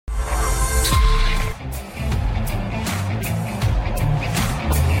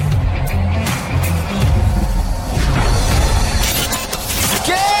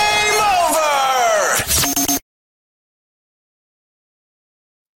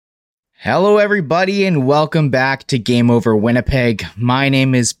Hello, everybody, and welcome back to Game Over Winnipeg. My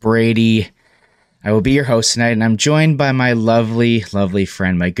name is Brady. I will be your host tonight, and I'm joined by my lovely, lovely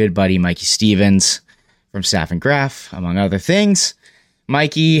friend, my good buddy, Mikey Stevens from Staff and Graph, among other things.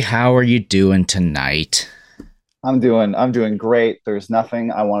 Mikey, how are you doing tonight? I'm doing great. There's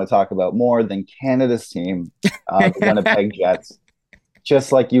nothing I want to talk about more than Canada's team, the Winnipeg Jets,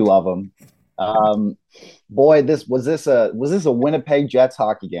 just like you love them. Boy, this a Winnipeg Jets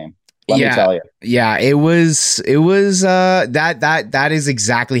hockey game? Let me tell you. Yeah, it was that is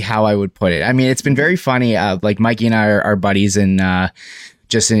exactly how I would put it. I mean, it's been very funny. Like Mikey and I are buddies and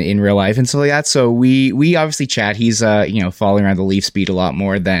just in real life and stuff like that. So we obviously chat. He's following around the Leafs beat a lot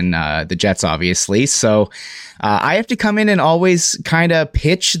more than the Jets, obviously. So I have to come in and always kind of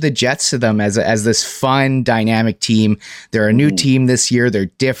pitch the Jets to them as this fun, dynamic team. They're a new team this year. They're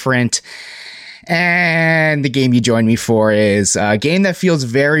different. And the game you joined me for is a game that feels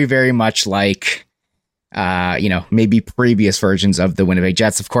very, very much like, maybe previous versions of the Winnipeg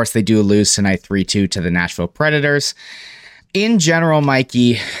Jets. Of course, they do lose tonight 3-2 to the Nashville Predators. In general,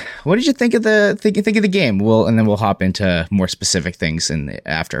 Mikey, what did you think of the game? And then we'll hop into more specific things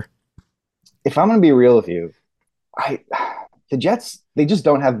after. If I'm going to be real with you, the Jets, they just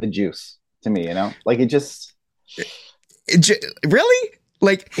don't have the juice to me, Like really?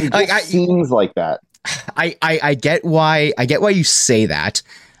 It seems like that. I get why you say that.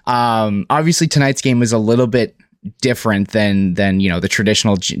 Obviously tonight's game was a little bit different than the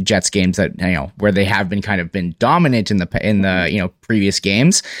traditional Jets games that where they have been dominant in the previous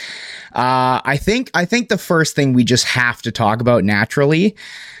games. I think the first thing we just have to talk about naturally,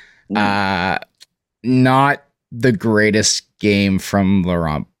 not the greatest game from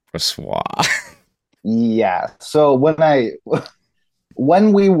Laurent Brossoit. Yeah. So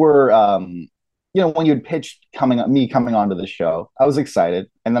when we were, when you had pitched coming onto the show, I was excited,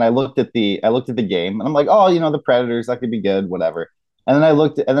 and then I looked at the game, and I'm like, oh, the Predators, that could be good, whatever. And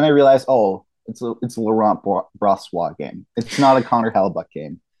then I realized, oh, it's a Laurent Brossoit game. It's not a Connor Hellebuyck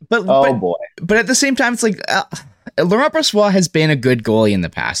game. Boy! But at the same time, it's like Laurent Brossoit has been a good goalie in the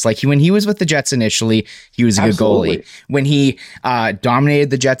past. Like when he was with the Jets initially, he was a good goalie. When he dominated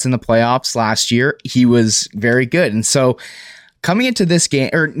the Jets in the playoffs last year, he was very good, and so. Coming into this game,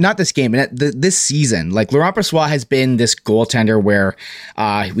 or not this game, but this season, like Laurent Brossoit has been this goaltender where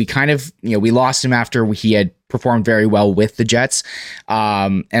we lost him after he had performed very well with the Jets,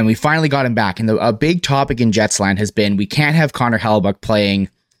 and we finally got him back. And a big topic in Jets land has been we can't have Connor Hellebuyck playing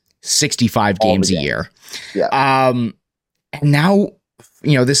 65 games a year. Yeah. And now,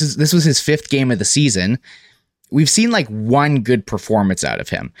 this was his fifth game of the season. We've seen like one good performance out of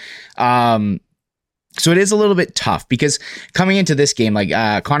him. So it is a little bit tough because coming into this game, like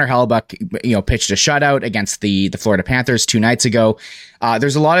Connor Hellebuyck, pitched a shutout against the Florida Panthers 2 nights ago.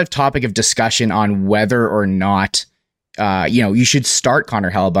 There's a lot of topic of discussion on whether or not, you should start Connor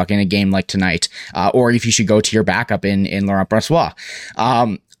Hellebuyck in a game like tonight, or if you should go to your backup in Laurent Brossoit.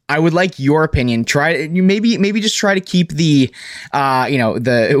 I would like your opinion. Maybe just try to keep the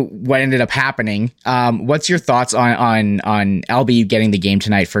what ended up happening. What's your thoughts on LB getting the game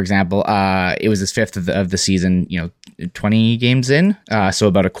tonight? For example, it was his fifth of the season. 20 games in, so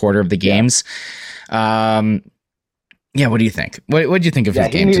about a quarter of the games. What do you think? What do you think of his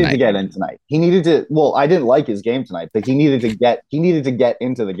game tonight? He needed to get in tonight. He needed to. Well, I didn't like his game tonight, but he needed to get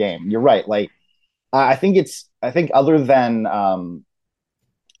into the game. You're right. Like I think other than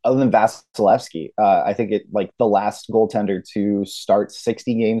Vasilevsky, I think the last goaltender to start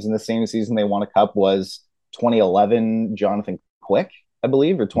 60 games in the same season they won a cup was 2011 Jonathan Quick, I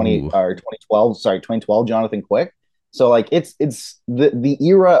believe, or 2012 Jonathan Quick. So like it's the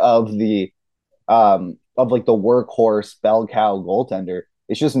era of the workhorse bell cow goaltender.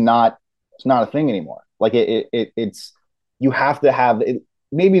 It's just not a thing anymore. Like it's you have to have it.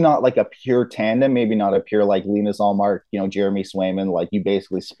 Maybe not like a pure tandem, maybe not a pure like Linus Ullmark, Jeremy Swayman, like you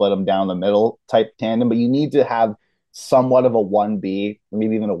basically split them down the middle type tandem, but you need to have somewhat of a 1B,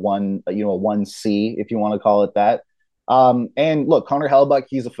 maybe even a 1C, if you want to call it that. And look, Connor Hellebuyck,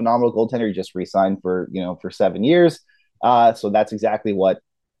 he's a phenomenal goaltender. He just re-signed for 7 years. So that's exactly what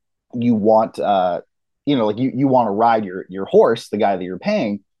you want, you want to ride your horse, the guy that you're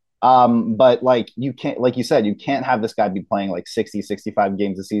paying. But like you can't, like you said, you can't have this guy be playing like 60, 65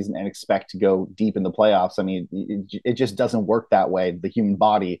 games a season and expect to go deep in the playoffs. I mean, it just doesn't work that way. The human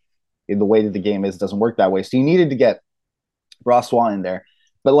body, in the way that the game is, doesn't work that way. So you needed to get Brossoit in there.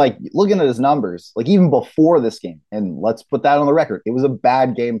 But like looking at his numbers, like even before this game, and let's put that on the record, it was a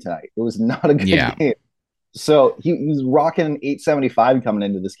bad game tonight. It was not a good game. So he was rocking an 875 coming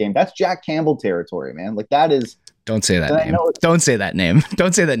into this game. That's Jack Campbell territory, man. Like that is Don't say that And I name. know it, Don't say that name.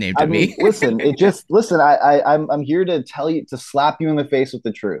 Don't say that name to I mean, me. listen, I'm here to tell you, to slap you in the face with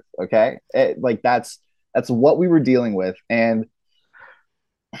the truth. Okay. Like that's what we were dealing with. And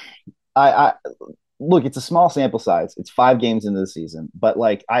I look, it's a small sample size. It's 5 games into the season, but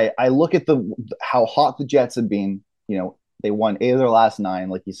like I look at the how hot the Jets have been. They won 8 of their last 9,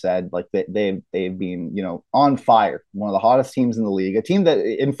 like you said. Like they've been on fire. One of the hottest teams in the league. A team that,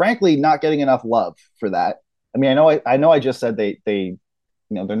 and frankly, not getting enough love for that. I mean, I know I just said they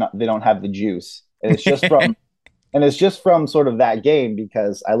don't have the juice, and it's just from sort of that game,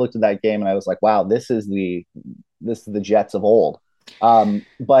 because I looked at that game and I was like, wow, this is the Jets of old.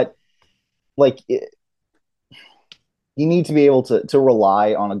 But like you need to be able to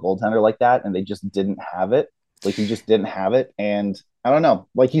rely on a goaltender like that, and they just didn't have it. Like he just didn't have it, and I don't know.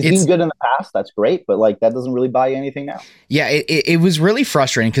 Like he's been It's good in the past, that's great, but like that doesn't really buy you anything now. Yeah, it was really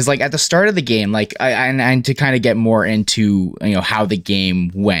frustrating because like at the start of the game, like and to kind of get more into how the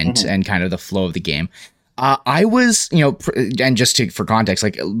game went and kind of the flow of the game. I was, and just for context,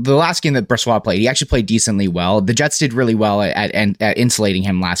 like the last game that Brossoit played, he actually played decently well. The Jets did really well at insulating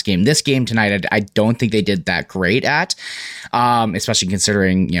him last game. This game tonight, I don't think they did that great at, especially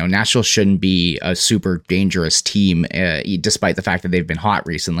considering, Nashville shouldn't be a super dangerous team, despite the fact that they've been hot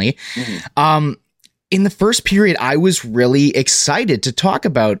recently. In the first period, I was really excited to talk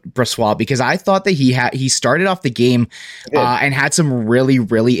about Brossoit because I thought that he started off the game and had some really,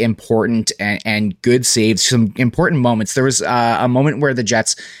 really important and good saves, some important moments. There was a moment where the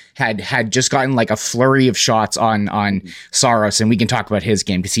Jets had just gotten like a flurry of shots on Saros, and we can talk about his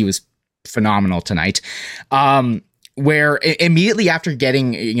game because he was phenomenal tonight. Where immediately after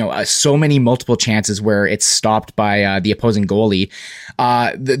getting, so many multiple chances where it's stopped by the opposing goalie,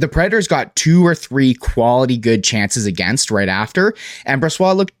 the Predators got 2 or 3 quality good chances against right after, and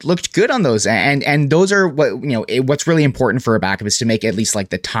Brossoit looked good on those. And those are what, what's really important for a backup is to make at least like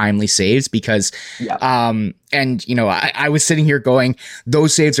the timely saves because, and, I was sitting here going,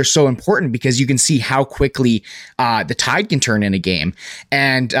 those saves are so important because you can see how quickly the tide can turn in a game.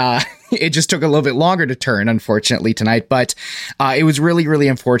 And it just took a little bit longer to turn, unfortunately, tonight. But it was really, really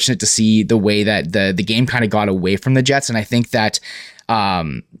unfortunate to see the way that the game kind of got away from the Jets. And I think that,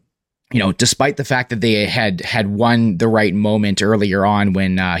 despite the fact that they had won the right moment earlier on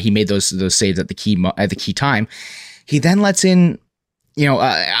when he made those saves at the key time, he then lets in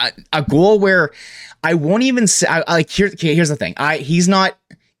a goal where I won't even say here's the thing. He's not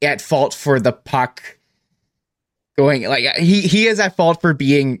at fault for the puck going, like he is at fault for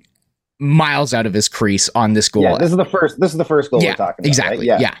being miles out of his crease on this goal. Yeah, this is the first goal we're talking about. Exactly.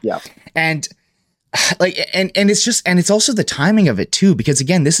 Right? Yeah. And it's just, and it's also the timing of it too, because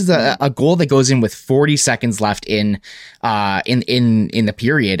again, this is a goal that goes in with 40 seconds left in the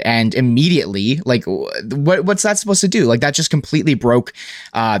period, and immediately, like, what's that supposed to do? Like, that just completely broke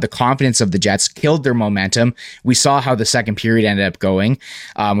the confidence of the Jets, killed their momentum. We saw how the second period ended up going,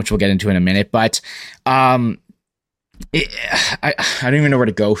 which we'll get into in a minute, but I don't even know where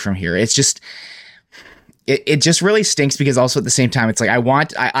to go from here. It's just, it just really stinks because also at the same time, it's like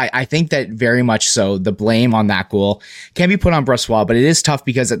I think that very much so the blame on that goal can be put on Brossoit, but it is tough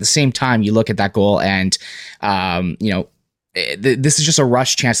because at the same time you look at that goal and this is just a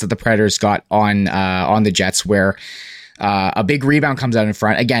rush chance that the Predators got on the Jets where a big rebound comes out in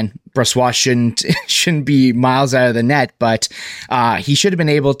front. Again, Brossoit shouldn't be miles out of the net, but he should have been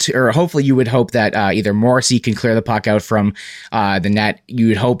able to, or hopefully you would hope that either Morrissey can clear the puck out from the net. You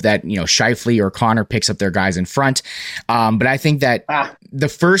would hope that Scheifele or Connor picks up their guys in front. But I think that the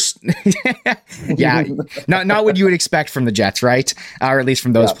first, not what you would expect from the Jets, right? Or at least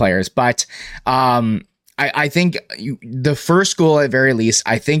from those players. But I think the first goal, at very least,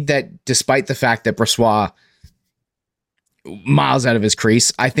 I think that despite the fact that Brossoit miles out of his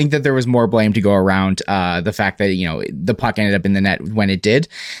crease, I think that there was more blame to go around the fact that the puck ended up in the net when it did.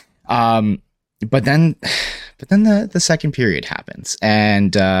 But then the second period happens,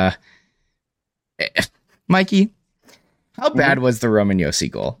 and Mikey, how bad was the Roman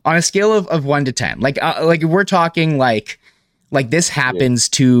Josi goal on a scale of 1 to 10? Like we're talking like this happens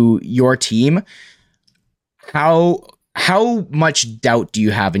to your team. How much doubt do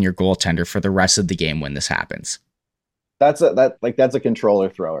you have in your goaltender for the rest of the game when this happens? That's a controller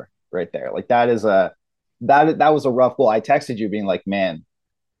thrower right there. Like that was a rough goal. I texted you being like, man,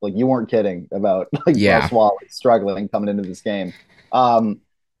 like you weren't kidding about like Brossoit struggling coming into this game.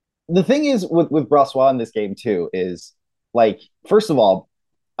 The thing is with Brossoit in this game too is like, first of all,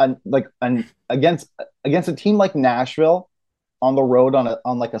 against a team like Nashville on the road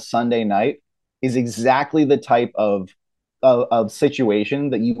on like a Sunday night is exactly the type of a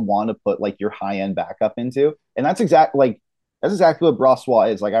situation that you want to put like your high end backup into, and that's exactly what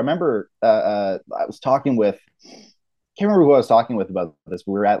Brossois is. Like I remember, I was talking with, can't remember who I was talking with about this,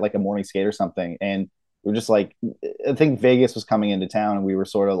 but we were at like a morning skate or something, and we were just like, I think Vegas was coming into town, and we were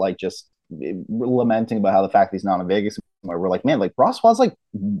sort of like just lamenting about how the fact that he's not in Vegas. Where we're like, man, like Brossois like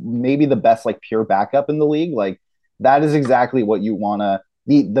maybe the best like pure backup in the league. Like that is exactly what you want to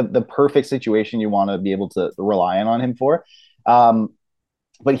the perfect situation you want to be able to rely on him for.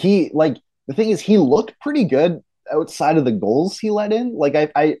 But he like the thing is he looked pretty good outside of the goals he let in.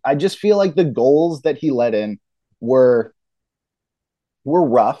 Like I just feel like the goals that he let in were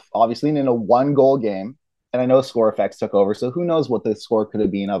rough, obviously in a 1 goal game. And I know score effects took over, so who knows what the score could have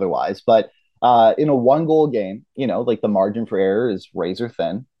been otherwise. But in a 1 goal game, you know, like the margin for error is razor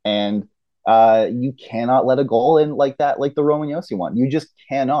thin, and you cannot let a goal in like that, like the Roman Yossi one. You just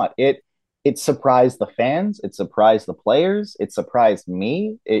cannot. It surprised the fans, it surprised the players, it surprised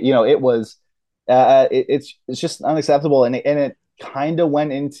me. It was it's just unacceptable, and it kind of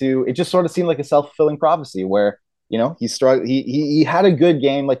went into it. Just sort of seemed like a self-fulfilling prophecy where he struggled. He had a good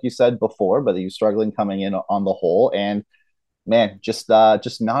game, like you said before, but he was struggling coming in on the whole. And man, just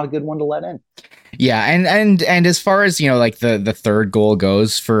not a good one to let in. Yeah, and as far as like the third goal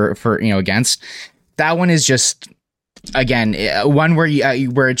goes for against, that one is just again one where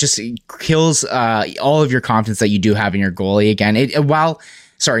where it just kills all of your confidence that you do have in your goalie. Again,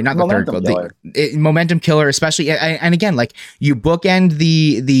 sorry, not the third goal. Momentum killer, especially, and again, like you bookend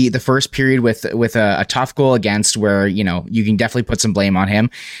the first period with a tough goal against, where you can definitely put some blame on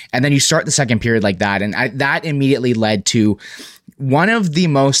him, and then you start the second period like that, and that immediately led to one of the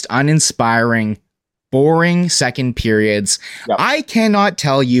most uninspiring, boring second periods. Yep. I cannot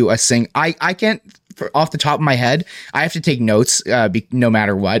tell you I can't off the top of my head. I have to take notes no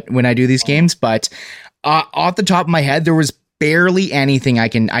matter what when I do these games, but off the top of my head, there was barely anything I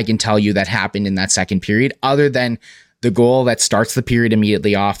can tell you that happened in that second period, other than the goal that starts the period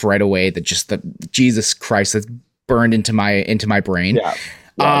immediately off right away. That just the Jesus Christ, that's burned into my brain.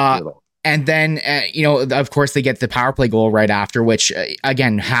 Yeah. And then of course they get the power play goal right after, which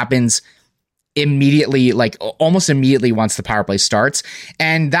again happens immediately, like almost immediately once the power play starts.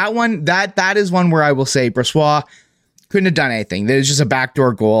 And that one that is one where I will say Brossois couldn't have done anything. There's just a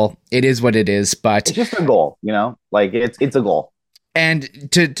backdoor goal. It is what it is, but it's just a goal, like it's a goal.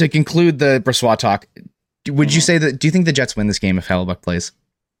 And to conclude the Brossois talk, would you say do you think the Jets win this game if Hellebuyck plays?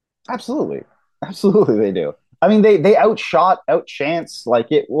 Absolutely they do. I mean, they outchanced,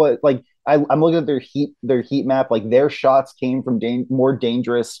 like it was like I'm looking at their heat map, like their shots came from more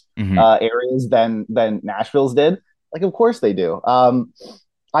dangerous areas than Nashville's did. Like of course they do.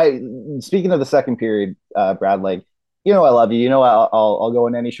 Speaking of the second period, Brad, like I love you. I'll go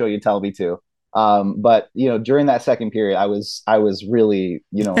on any show you tell me to. But during that second period, I was really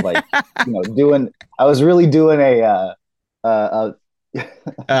like I was really doing a like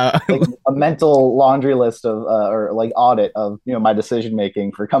a mental laundry list of or like audit of my decision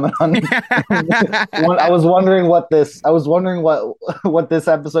making for coming on. I was wondering what this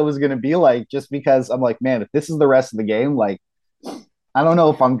episode was going to be like, just because I'm like, man, if this is the rest of the game, like I don't know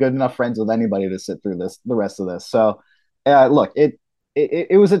if I'm good enough friends with anybody to sit through the rest of this. So look,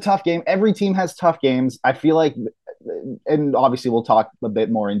 it was a tough game. Every team has tough games. I feel like, and obviously we'll talk a bit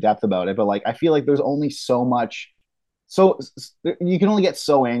more in depth about it, but like I feel like there's only so much. So you can only get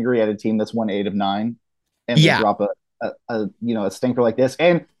so angry at a team that's won 8 of 9, and they drop a stinker like this.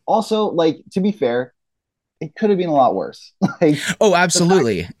 And also, like, to be fair, it could have been a lot worse. Like, oh,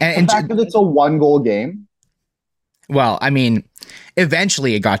 absolutely. The fact that it's a 1-goal game. Well, I mean,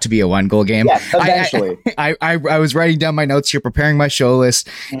 eventually it got to be a 1-goal game. Yes, eventually. I was writing down my notes here, preparing my show list,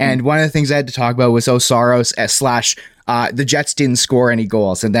 and one of the things I had to talk about was Saros / the Jets didn't score any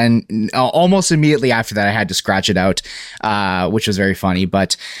goals, and then almost immediately after that, I had to scratch it out, which was very funny.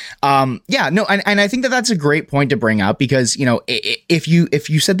 But and I think that's a great point to bring up, because if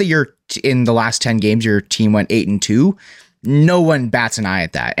you said that you're in the last 10 games your team went 8-2, no one bats an eye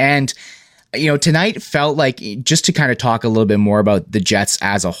at that. And tonight felt like, just to kind of talk a little bit more about the Jets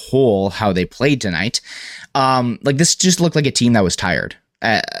as a whole, how they played tonight. Like this just looked like a team that was tired.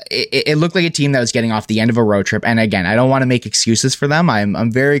 It looked like a team that was getting off the end of a road trip. And again, I don't want to make excuses for them.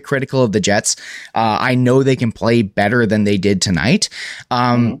 I'm very critical of the Jets. I know they can play better than they did tonight.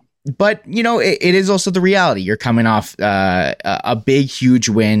 But, it is also the reality. You're coming off a big, huge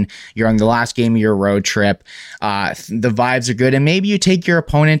win. You're on the last game of your road trip. The vibes are good. And maybe you take your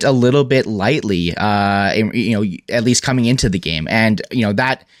opponent a little bit lightly, at least coming into the game. And,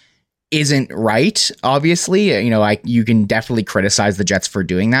 that isn't right. Obviously, you can definitely criticize the Jets for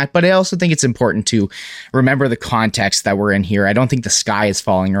doing that, but I also think it's important to remember the context that we're in here. I don't think the sky is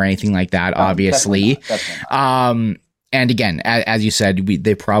falling or anything like that, obviously. Definitely not. And again, as you said,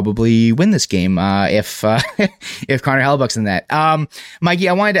 they probably win this game if if Connor Hellebuyck's in that. Mikey,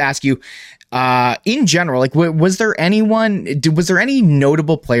 I wanted to ask you, in general, like, was there any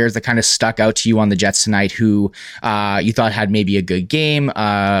notable players that kind of stuck out to you on the Jets tonight who you thought had maybe a good game,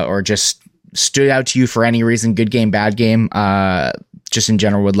 or just stood out to you for any reason? Good game, bad game. Just in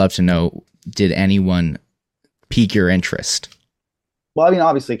general, would love to know, did anyone pique your interest? Well, I mean,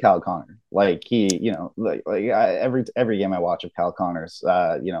 obviously Kyle Connor, like every game I watch of Kyle Connor's,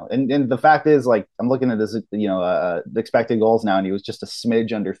 and the fact is, like, I'm looking at his, expected goals now, and he was just a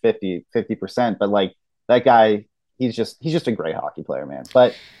smidge under 50%, but like that guy, he's just a great hockey player, man.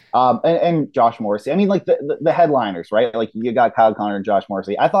 But and Josh Morrissey, I mean, like the headliners, right? Like, you got Kyle Connor and Josh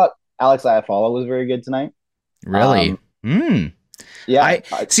Morrissey. I thought Alex Iafallo was very good tonight. Really? Yeah. I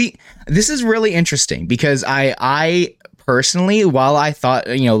see. This is really interesting because I personally, while I thought,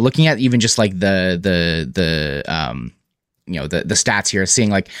 looking at even just like the stats here, seeing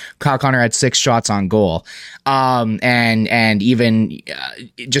like Kyle Connor had 6 shots on goal, and even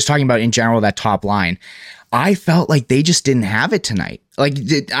just talking about in general that top line, I felt like they just didn't have it tonight. Like,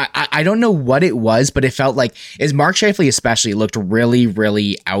 I don't know what it was, but it felt like, Mark Scheifele especially looked really,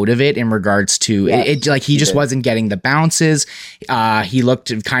 really out of it in regards to it. Like, he just wasn't getting the bounces. He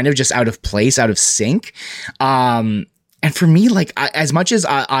looked kind of just out of place, out of sync. And for me, like, as much as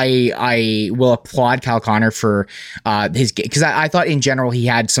I will applaud Kyle Connor for his game, because I thought in general he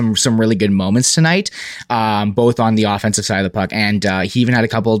had some really good moments tonight, both on the offensive side of the puck, and he even had a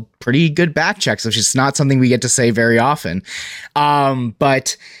couple pretty good back checks, which is not something we get to say very often.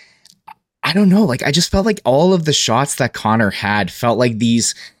 But I don't know, like, I just felt like all of the shots that Connor had felt like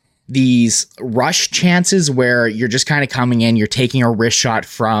these rush chances where you're just kind of coming in, you're taking a wrist shot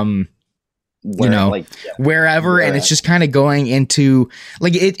from wherever, and it's just kind of going into,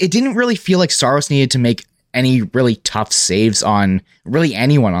 like, it didn't really feel like Saros needed to make any really tough saves on really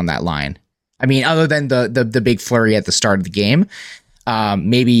anyone on that line. I mean, other than the big flurry at the start of the game.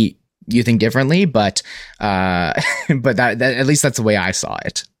 Maybe you think differently, but that at least that's the way I saw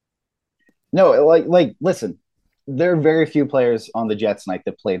it. No, like listen, there are very few players on the Jets tonight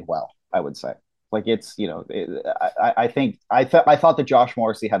that played well, I would say. Like, it's, I thought that Josh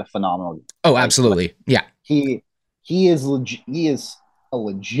Morrissey had a phenomenal game. Oh, absolutely. Yeah. He is a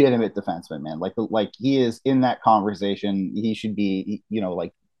legitimate defenseman, man. Like he is in that conversation. He should be,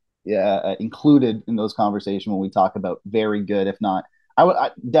 included in those conversations when we talk about very good, if not,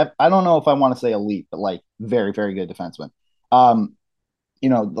 I don't know if I want to say elite, but like very, very good defenseman.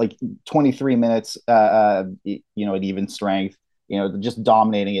 Like 23 minutes, at even strength, just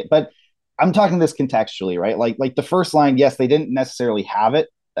dominating it. But I'm talking this contextually, right? Like the first line, yes, they didn't necessarily have it,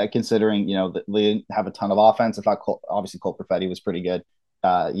 considering, they didn't have a ton of offense. I thought obviously Cole Perfetti was pretty good,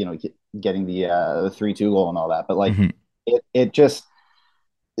 getting the 3-2 goal and all that. But like, it just,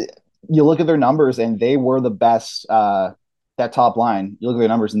 you look at their numbers and they were the best, that top line, you look at their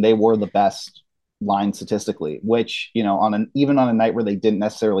numbers and they were the best line statistically, which, even on a night where they didn't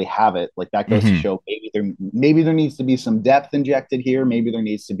necessarily have it, like, that goes to show maybe there needs to be some depth injected here. Maybe there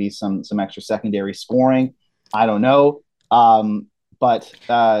needs to be some extra secondary scoring. I don't know. But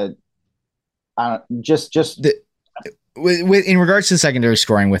I don't just in regards to secondary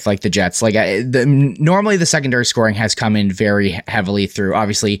scoring with like the Jets, like normally the secondary scoring has come in very heavily through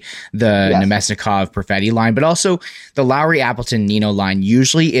obviously the Nemesnikov Perfetti line, but also the Lowry Appleton Nino line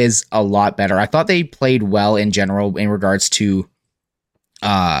usually is a lot better. I thought they played well in general in regards to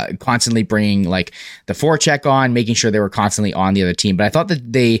constantly bringing like the forecheck on, making sure they were constantly on the other team. But I thought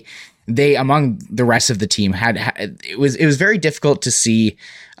that they among the rest of the team had it was very difficult to see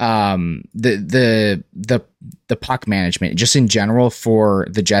the puck management just in general for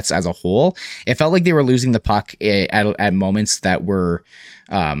the Jets as a whole. It felt like they were losing the puck at moments that were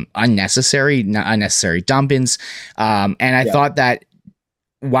unnecessary dump-ins. And I thought that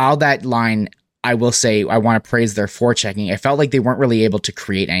while that line, I will say, I want to praise their forechecking, I felt like they weren't really able to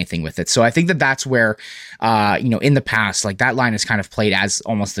create anything with it. So I think that that's where, in the past, like, that line is kind of played as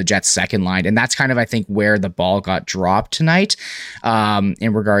almost the Jets' second line. And that's kind of, I think, where the ball got dropped tonight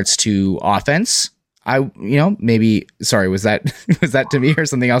in regards to offense. Maybe, sorry, was that to me or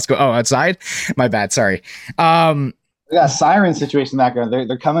something else? Outside? My bad. Sorry. We got a siren situation in the background.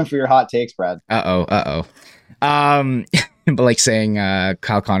 They're coming for your hot takes, Brad. But like saying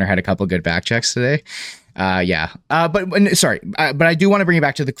Kyle Connor had a couple good back checks today. But I do want to bring you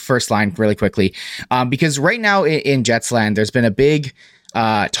back to the first line really quickly, because right now in Jets land, there's been a big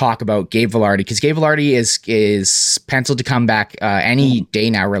talk about Gabe Vilardi, because Gabe Vilardi is penciled to come back any day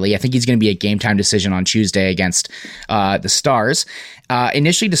now, really. I think he's going to be a game time decision on Tuesday against the Stars.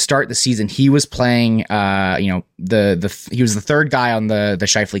 Initially, to start the season, he was playing, he was the third guy on the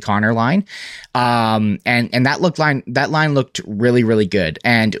Scheifele Connor line. And that line looked really, really good.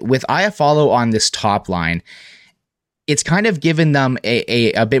 And with Iafallo on this top line, it's kind of given them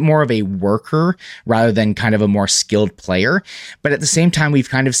a bit more of a worker rather than kind of a more skilled player. But at the same time, we've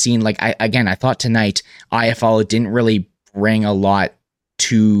kind of seen, like, I thought tonight Iafallo didn't really bring a lot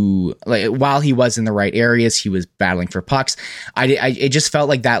to, like, while he was in the right areas, he was battling for pucks. It just felt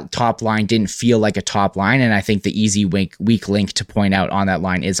like that top line didn't feel like a top line. And I think the easy weak link to point out on that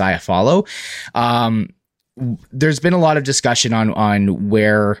line is Iafallo. There's been a lot of discussion on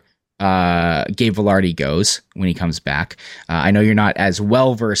where Gabe Vilardi goes when he comes back. I know you're not as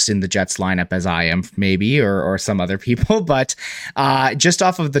well versed in the Jets lineup as I am, maybe, or some other people, but just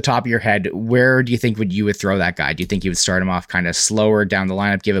off of the top of your head, where do you think you would throw that guy? Do you think you would start him off kind of slower down the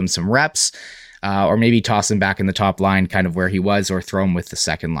lineup, give him some reps, or maybe toss him back in the top line, kind of where he was, or throw him with the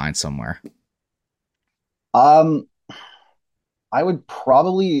second line somewhere? I would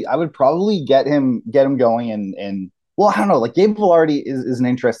probably get him going and well, I don't know. Like, Gabe Vilardi is an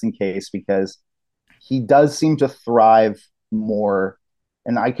interesting case because he does seem to thrive more,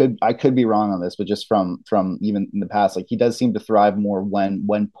 and I could be wrong on this, but just from even in the past, like, he does seem to thrive more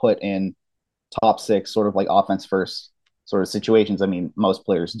when put in top six, sort of like offense first sort of situations. I mean, most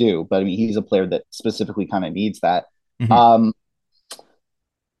players do, but I mean, he's a player that specifically kind of needs that. Mm-hmm.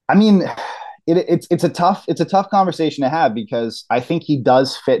 I mean, it's a tough conversation to have because I think he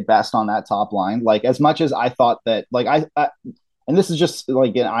does fit best on that top line. Like, as much as I thought that, like, I and this is just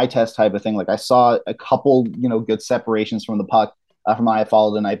like an eye test type of thing. Like, I saw a couple, good separations from the puck from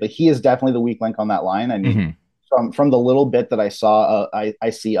Iafallo tonight, but he is definitely the weak link on that line. I mean, from the little bit that I saw, I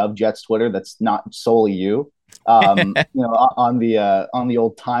see of Jets Twitter, that's not solely you, on the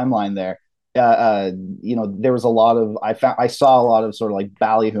old timeline there. There was a lot of I saw a lot of sort of like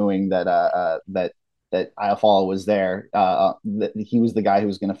ballyhooing that Iafallo was there. That he was the guy who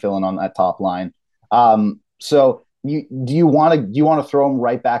was going to fill in on that top line. So do you want to throw him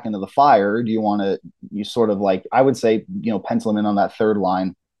right back into the fire? Or do you want to sort of, like, I would say, pencil him in on that third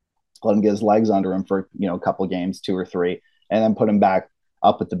line, let him get his legs under him for a couple of games, 2 or 3, and then put him back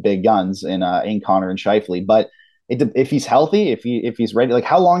up with the big guns in Connor and Scheifele. But if he's healthy, if he's ready, like,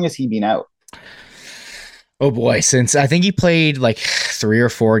 how long has he been out? Oh boy, since I think he played like 3 or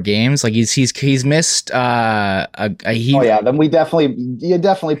 4 games. Like, he's missed. Then you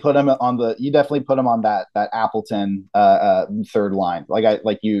definitely put him on that Appleton third line.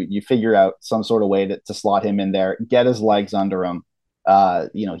 You figure out some sort of way to slot him in there, get his legs under him.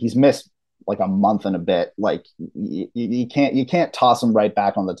 He's missed like a month and a bit. Like, you can't toss him right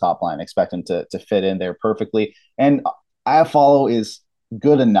back on the top line, expect him to fit in there perfectly. And Iafallo is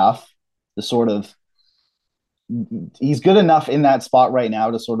good enough to sort of, he's good enough in that spot right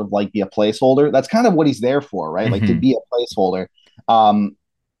now to sort of like be a placeholder. That's kind of what he's there for, right? Mm-hmm. Like, to be a placeholder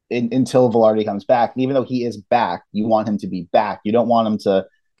until Vilardi comes back. And even though he is back, you want him to be back. You don't want him to.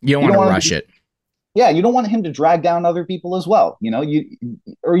 You don't want to rush it. Yeah, you don't want him to drag down other people as well. You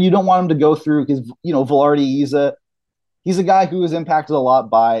don't want him to go through, because Vilardi, he's a guy who is impacted a lot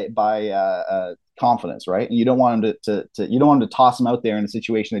by confidence, right? And you don't want him you don't want him to toss him out there in a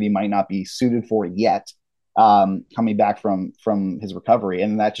situation that he might not be suited for yet, coming back from his recovery,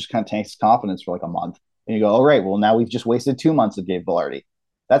 and that just kind of tanks his confidence for like a month. And you go, all right, well, now we've just wasted 2 months of Gabe Vilardi.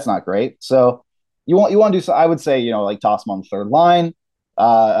 That's not great. So you want to do so. I would say, like, toss him on the third line,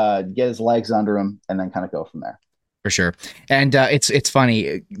 get his legs under him, and then kind of go from there. For sure. And it's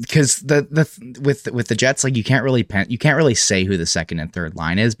funny because with the Jets, like, you can't really say who the second and third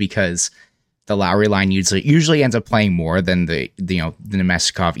line is, because the Lowry line usually ends up playing more than the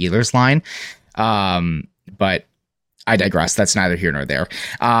Nemestikov Ehlers line. But I digress. That's neither here nor there.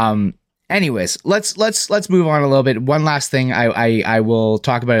 Anyways, let's move on a little bit. One last thing, I will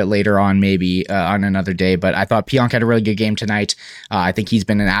talk about it later on, maybe on another day. But I thought Pionk had a really good game tonight. I think he's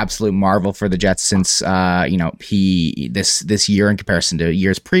been an absolute marvel for the Jets since this year in comparison to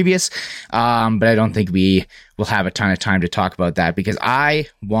years previous. But I don't think we will have a ton of time to talk about that, because I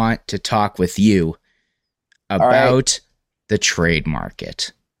want to talk with you about the trade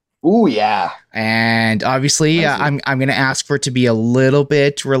market. Ooh, yeah. And obviously, I'm going to ask for it to be a little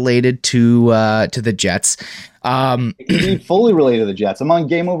bit related to the Jets. It can be fully related to the Jets. I'm on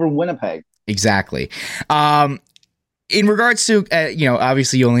Game Over Winnipeg. Exactly. In regards to,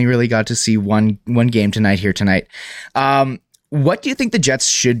 obviously you only really got to see one game tonight. What do you think the Jets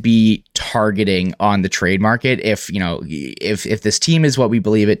should be targeting on the trade market if, if this team is what we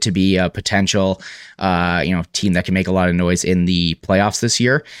believe it to be, a potential, team that can make a lot of noise in the playoffs this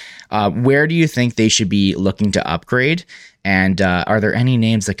year? Where do you think they should be looking to upgrade? And are there any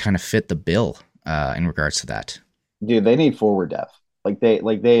names that kind of fit the bill in regards to that? Dude, they need forward depth.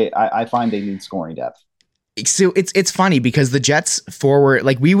 I find they need scoring depth. So it's funny because the Jets forward,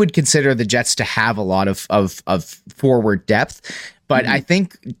 like we would consider the Jets to have a lot of forward depth, but I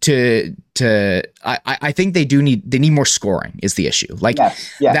think I think they need more scoring is the issue. Like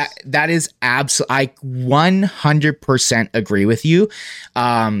yes. that is absolutely, I 100% agree with you.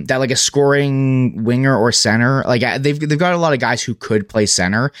 That like a scoring winger or center, like they've got a lot of guys who could play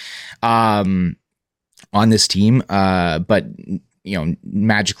center on this team, but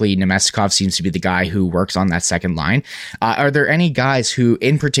magically Nemestikov seems to be the guy who works on that second line. Are there any guys who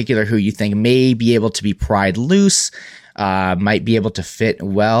in particular who you think may be able to be pried loose, might be able to fit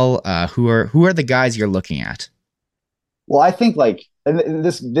well? Who are the guys you're looking at? Well, I think and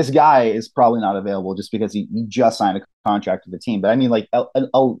this guy is probably not available just because he just signed a contract with the team. But I mean,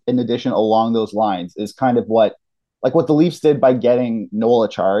 in addition, along those lines is kind of what the Leafs did by getting Noel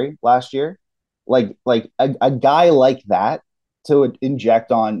Acciari last year. A guy like that to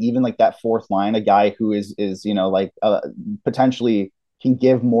inject on even like that fourth line, a guy who is potentially can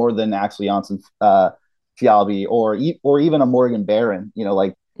give more than Axel Janssen, Fialbi, or even a Morgan Barron,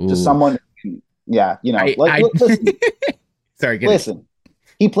 just someone who can, listen, sorry, listen.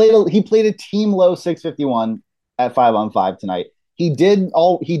 He played a team low 651 at 5-on-5 tonight. He did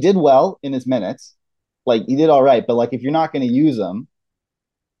well in his minutes. He did all right, but if you're not going to use him,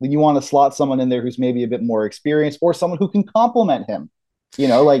 then you want to slot someone in there who's maybe a bit more experienced or someone who can complement him.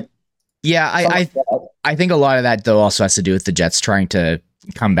 Yeah, I think a lot of that though also has to do with the Jets trying to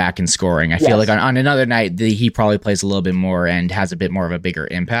come back and scoring. I feel like on another night he probably plays a little bit more and has a bit more of a bigger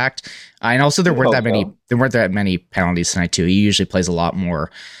impact. And also there weren't that many penalties tonight too. He usually plays a lot more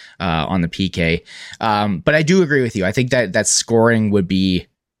on the PK. But I do agree with you. I think that scoring would be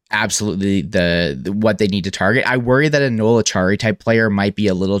absolutely the what they need to target. I worry that a Noel Acciari type player might be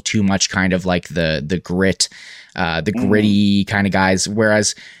a little too much kind of like the grit, the gritty kind of guys.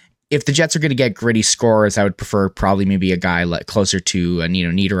 Whereas if the Jets are going to get gritty scorers, I would prefer probably maybe a guy closer to Nino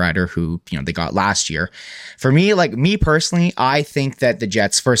Niederreiter, who they got last year. For me, me personally, I think that the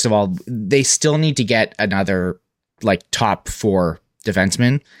Jets, first of all, they still need to get another top 4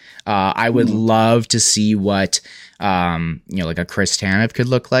 defenseman. I would love to see what a Chris Tanev could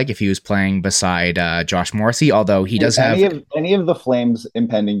look like if he was playing beside Josh Morrissey, although he does have any of the Flames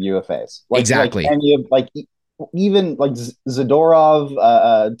impending UFAs. Exactly. Any of even Zadorov,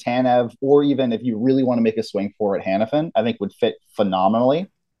 Tanev, or even if you really want to make a swing for it, Hanifin, I think would fit phenomenally.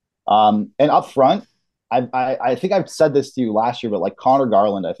 And up front, I think I've said this to you last year, but Connor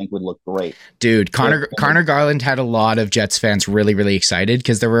Garland, I think would look great. Dude, Connor Garland had a lot of Jets fans really, really excited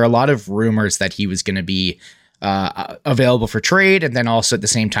because there were a lot of rumors that he was going to be available for trade, and then also at the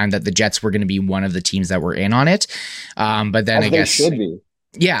same time that the Jets were going to be one of the teams that were in on it. But then I guess should be.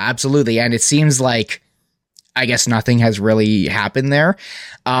 Yeah, absolutely. And it seems like I guess nothing has really happened there.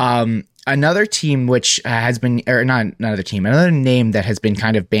 Another team which has been, or not another team, another name that has been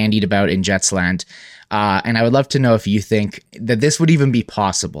kind of bandied about in Jetsland, and I would love to know if you think that this would even be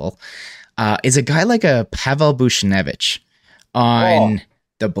possible, is a guy like a Pavel Buchnevich on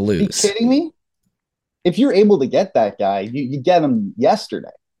the Blues. Are you kidding me? If you're able to get that guy, you get him yesterday.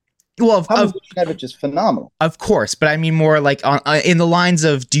 Well, Pavel Buchnevich is phenomenal. Of course, but I mean more in the lines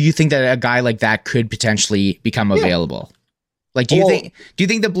of, do you think that a guy like that could potentially become available? Do you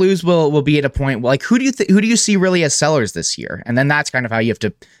think the Blues will be at a point who do you see really as sellers this year? And then that's kind of how you have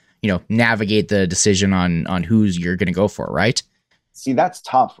to, navigate the decision on who's you're going to go for, right? See, that's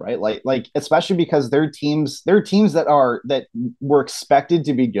tough, right? Especially because there are teams that were expected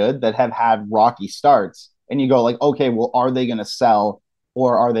to be good that have had rocky starts, and you go okay, well, are they going to sell,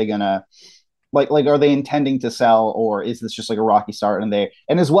 or are they going to are they intending to sell, or is this just a rocky start? And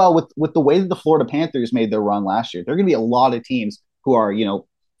as well with the way that the Florida Panthers made their run last year, there are going to be a lot of teams who are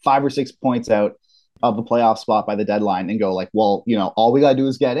 5 or 6 points out of the playoff spot by the deadline and go well, all we got to do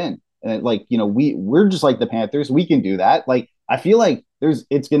is get in, and we're just like the Panthers, we can do that. I feel like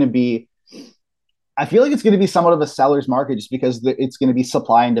it's going to be somewhat of a seller's market just because it's going to be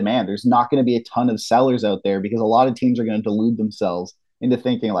supply and demand. There's not going to be a ton of sellers out there because a lot of teams are going to delude themselves into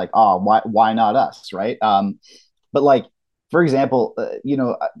thinking why not us, right? But for example,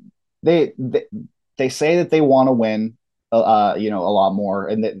 they say that they want to win, a lot more,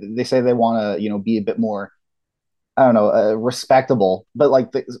 and they say they want to, be a bit more, I don't know, respectable.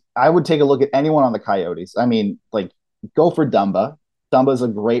 But I would take a look at anyone on the Coyotes. I mean, go for Dumba. Dumba is a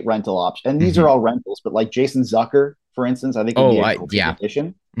great rental option, and these are all rentals. But like Jason Zucker, for instance, I think would be a great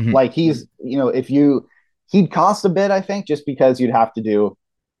addition. Mm-hmm. Like he's, if he'd cost a bit, I think, just because you'd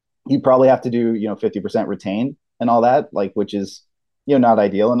probably have to do 50% retain and all that, like, which is not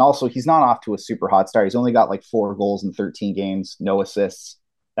ideal. And also, he's not off to a super hot start. He's only got like 4 goals in 13 games, no assists,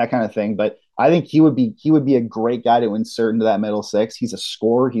 that kind of thing. But I think he would be a great guy to insert into that middle six. He's a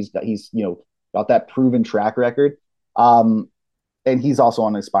scorer. He's got that proven track record. And he's also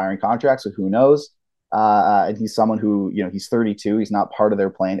on an expiring contract, so who knows? And he's someone who, he's 32. He's not part of their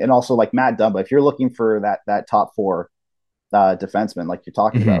plan. And also, like Matt Dumba, if you're looking for that top 4 defenseman, like you're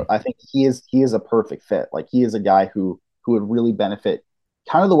talking about, I think he is a perfect fit. Like he is a guy who would really benefit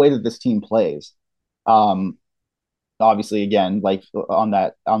kind of the way that this team plays. Obviously, again, like on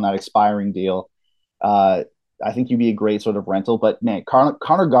that expiring deal, I think you'd be a great sort of rental. But man,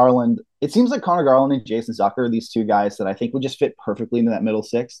 Connor Garland, it seems like Connor Garland and Jason Zucker are these 2 guys that I think would just fit perfectly into that middle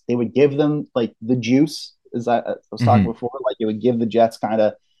six. They would give them like the juice, as I was talking before. Like it would give the Jets kind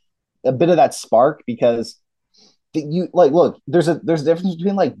of a bit of that spark, because look, there's a difference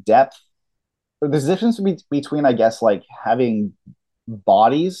between like depth, or there's a difference between, I guess, like having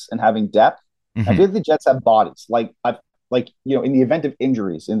bodies and having depth. I feel like the Jets have bodies. In the event of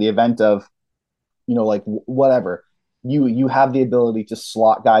injuries, in the event of like whatever, you have the ability to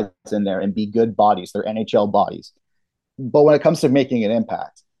slot guys in there and be good bodies. They're NHL bodies. But when it comes to making an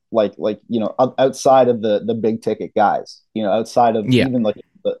impact, outside of the big ticket guys, outside of even like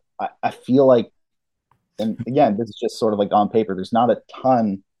I feel like, and again, this is just sort of like on paper, there's not a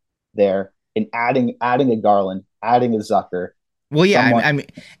ton there in adding a Garland, adding a Zucker. Well, yeah, I mean,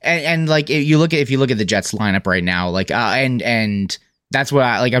 and like if you look at the Jets lineup right now, like and that's what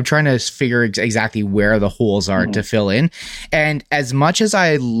I'm trying to figure exactly where the holes are to fill in. And as much as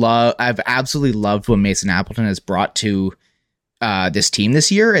I've absolutely loved what Mason Appleton has brought to this team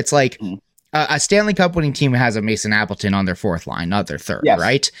this year, it's like a Stanley Cup winning team has a Mason Appleton on their 4th line, not their 3rd,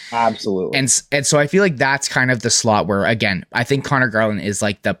 right? Absolutely. And so I feel like that's kind of the slot where, again, I think Connor Garland is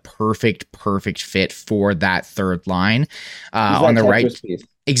like the perfect fit for that 3rd line on the right. Piece.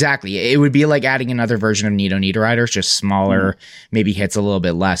 Exactly. It would be like adding another version of Nito Niederreiter, just smaller, maybe hits a little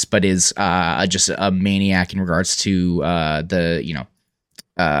bit less, but is just a maniac in regards to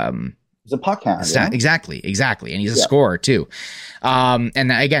he's a puck hound. Exactly. And he's a scorer too.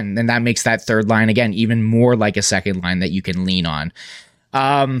 And again, then that makes that 3rd line again even more like a second line that you can lean on.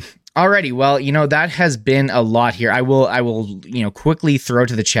 Alrighty, well, that has been a lot here. I will, quickly throw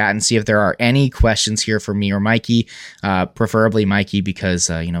to the chat and see if there are any questions here for me or Mikey, preferably Mikey, because,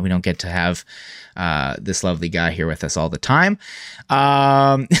 we don't get to have this lovely guy here with us all the time.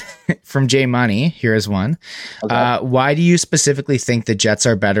 From Jay Money, here's one. Okay. Why do you specifically think the Jets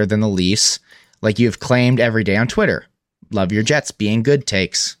are better than the Leafs, like you've claimed every day on Twitter? Love your Jets being good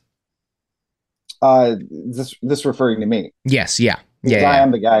takes. This referring to me? Yes, yeah. I am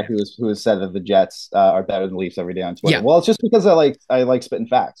the guy who has said that the Jets are better than the Leafs every day on Twitter. Yeah. Well, it's just because I like spitting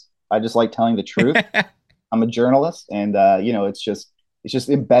facts. I just like telling the truth. I'm a journalist, and it's just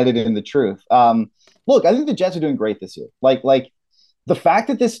embedded in the truth. Look, I think the Jets are doing great this year. Like the fact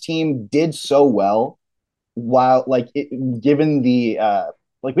that this team did so well, while given the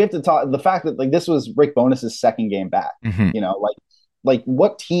we have to talk the fact that like this was Rick Bowness's 2nd game back. Like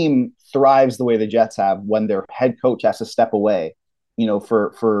what team thrives the way the Jets have when their head coach has to step away?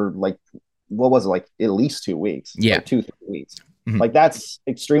 For like, what was it, like at least 2 weeks? Yeah. Like 2-3 weeks. Like that's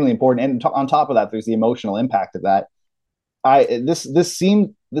extremely important. And on top of that, there's the emotional impact of that. They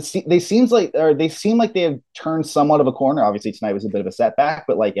seem like they have turned somewhat of a corner. Obviously tonight was a bit of a setback,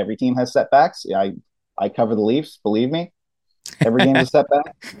 but like every team has setbacks. Yeah. I cover the Leafs, believe me, every game is a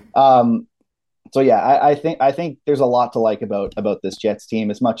setback. So yeah, I think there's a lot to like about this Jets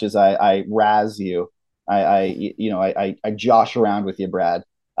team. As much as I razz you, I josh around with you, Brad.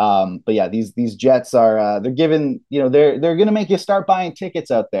 But yeah, these Jets are they're giving they're going to make you start buying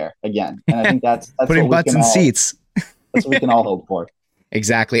tickets out there again, and I think that's putting butts in seats. That's what we can all hope for.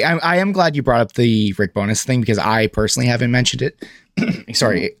 Exactly. I am glad you brought up the Rick Bowness thing, because I personally haven't mentioned it.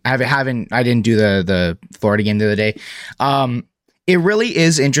 Sorry, I didn't do the Florida game the other day. It really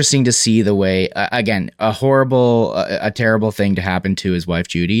is interesting to see the way, again, a terrible thing to happen to his wife,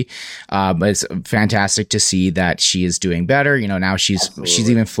 Judy. But it's fantastic to see that she is doing better. Now she's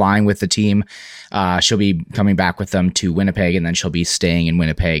even flying with the team. She'll be coming back with them to Winnipeg, and then she'll be staying in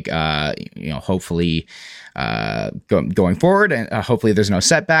Winnipeg, hopefully going forward. And hopefully there's no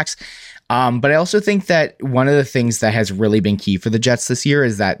setbacks. But I also think that one of the things that has really been key for the Jets this year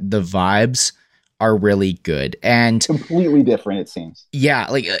is that the vibes are really good and completely different, it seems. Yeah,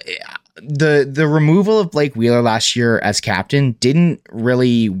 like the removal of Blake Wheeler last year as captain didn't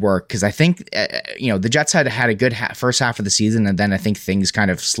really work because I think the Jets had a good first half of the season, and then I think things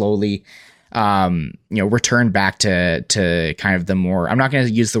kind of slowly returned back to kind of the more, I'm not going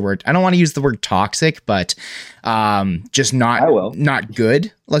to use the word, I don't want to use the word toxic, but just not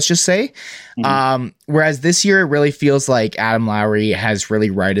good, let's just say. Whereas this year it really feels like Adam Lowry has really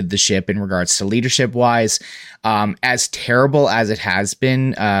righted the ship in regards to leadership wise. As terrible as it has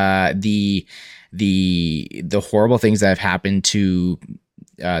been, the horrible things that have happened to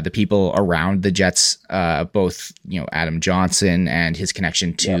the people around the Jets, both, Adam Johnson and his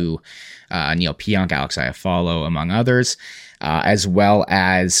connection to Neil Pionk, Alex Iafallo, among others, as well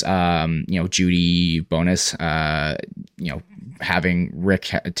as, Judy Bonus, having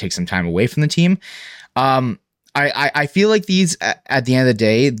Rick take some time away from the team. I feel like these, at the end of the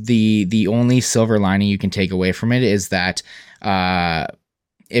day, the only silver lining you can take away from it is that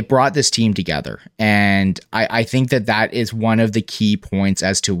it brought this team together. And I think that is one of the key points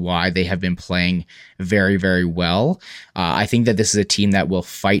as to why they have been playing very, very well. I think that this is a team that will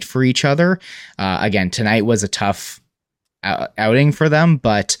fight for each other. Again, tonight was a tough outing for them,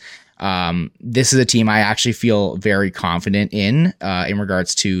 but this is a team I actually feel very confident in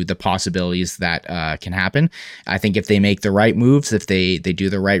regards to the possibilities that can happen. I think if they make the right moves, if they do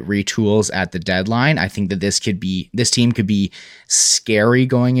the right retools at the deadline, I think that this team could be scary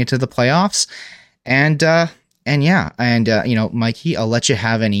going into the playoffs. And Mikey, I'll let you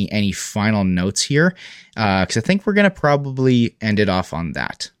have any final notes here, because I think we're gonna probably end it off on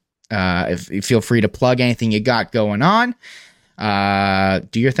that. If you feel free to plug anything you got going on,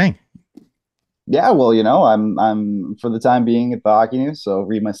 do your thing. Yeah, well, I'm for the time being at the Hockey News, so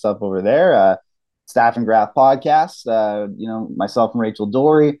read my stuff over there. Staff and Graph podcast. Myself and Rachel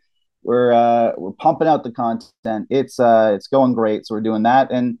Dory, we're pumping out the content. It's going great, so we're doing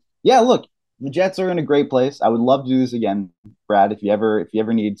that. And yeah, look, the Jets are in a great place. I would love to do this again, Brad. If you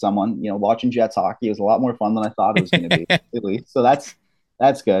ever need someone, watching Jets hockey is a lot more fun than I thought it was going to be, at least. So that's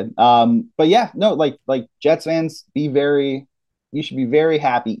good. But yeah, no, like Jets fans, you should be very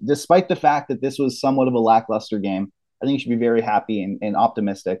happy, despite the fact that this was somewhat of a lackluster game. I think you should be very happy and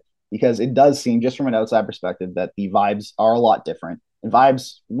optimistic, because it does seem, just from an outside perspective, that the vibes are a lot different. And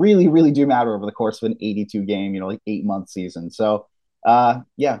vibes really, really do matter over the course of an 82 game, 8-month season. So,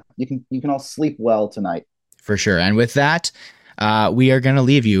 you can all sleep well tonight. For sure. And with that, we are going to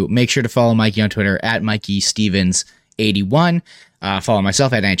leave you. Make sure to follow Mikey on Twitter at Mikey Stevens 81. Follow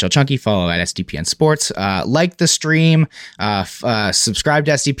myself at NHL Chunky. Follow at SDPN Sports. Like the stream. Subscribe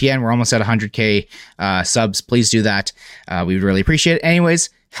to SDPN. We're almost at 100K subs. Please do that. We would really appreciate it. Anyways,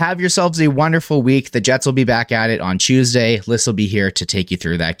 have yourselves a wonderful week. The Jets will be back at it on Tuesday. Liz will be here to take you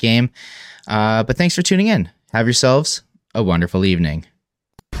through that game. But thanks for tuning in. Have yourselves a wonderful evening.